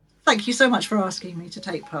podcast. Thank you so much for asking me to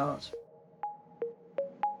take part.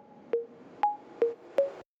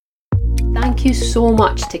 Thank you so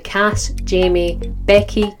much to Cass, Jamie,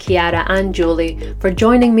 Becky, Kiara and Jolie for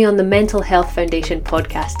joining me on the Mental Health Foundation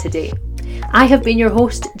podcast today. I have been your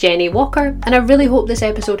host, Jenny Walker, and I really hope this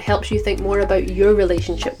episode helps you think more about your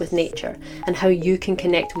relationship with nature and how you can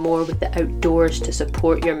connect more with the outdoors to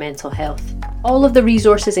support your mental health. All of the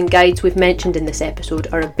resources and guides we've mentioned in this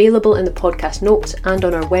episode are available in the podcast notes and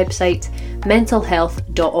on our website,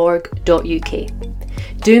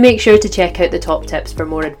 mentalhealth.org.uk. Do make sure to check out the top tips for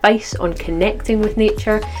more advice on connecting with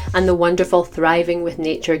nature and the wonderful Thriving with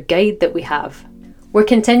Nature guide that we have. We're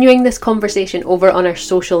continuing this conversation over on our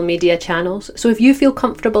social media channels, so if you feel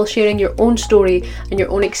comfortable sharing your own story and your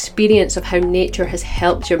own experience of how nature has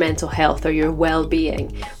helped your mental health or your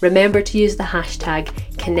well-being, remember to use the hashtag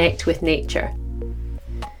 #ConnectWithNature.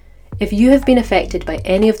 If you have been affected by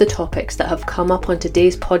any of the topics that have come up on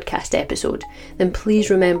today's podcast episode, then please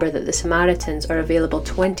remember that the Samaritans are available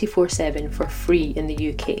 24/7 for free in the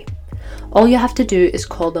UK. All you have to do is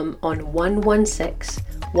call them on 116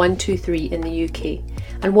 123 in the UK,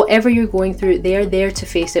 and whatever you're going through, they are there to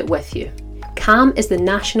face it with you. CAM is the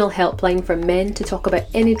national helpline for men to talk about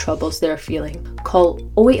any troubles they're feeling. Call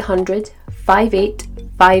 0800 58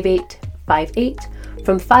 58 58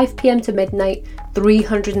 from 5 p.m. to midnight,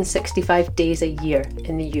 365 days a year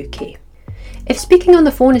in the UK. If speaking on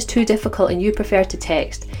the phone is too difficult and you prefer to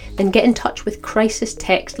text, then get in touch with Crisis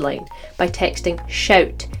Text Line by texting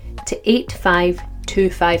SHOUT to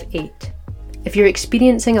 85258. If you're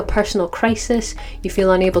experiencing a personal crisis, you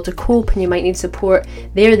feel unable to cope and you might need support,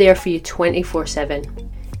 they're there for you 24/7.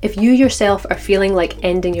 If you yourself are feeling like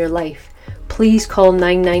ending your life, please call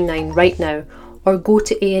 999 right now or go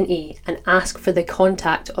to A&E and ask for the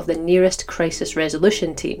contact of the nearest crisis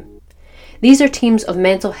resolution team. These are teams of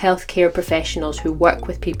mental health care professionals who work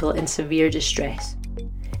with people in severe distress.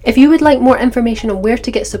 If you would like more information on where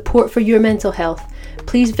to get support for your mental health,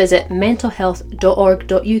 please visit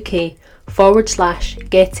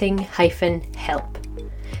mentalhealth.org.uk/getting-help.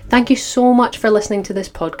 Thank you so much for listening to this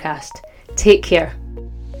podcast. Take care.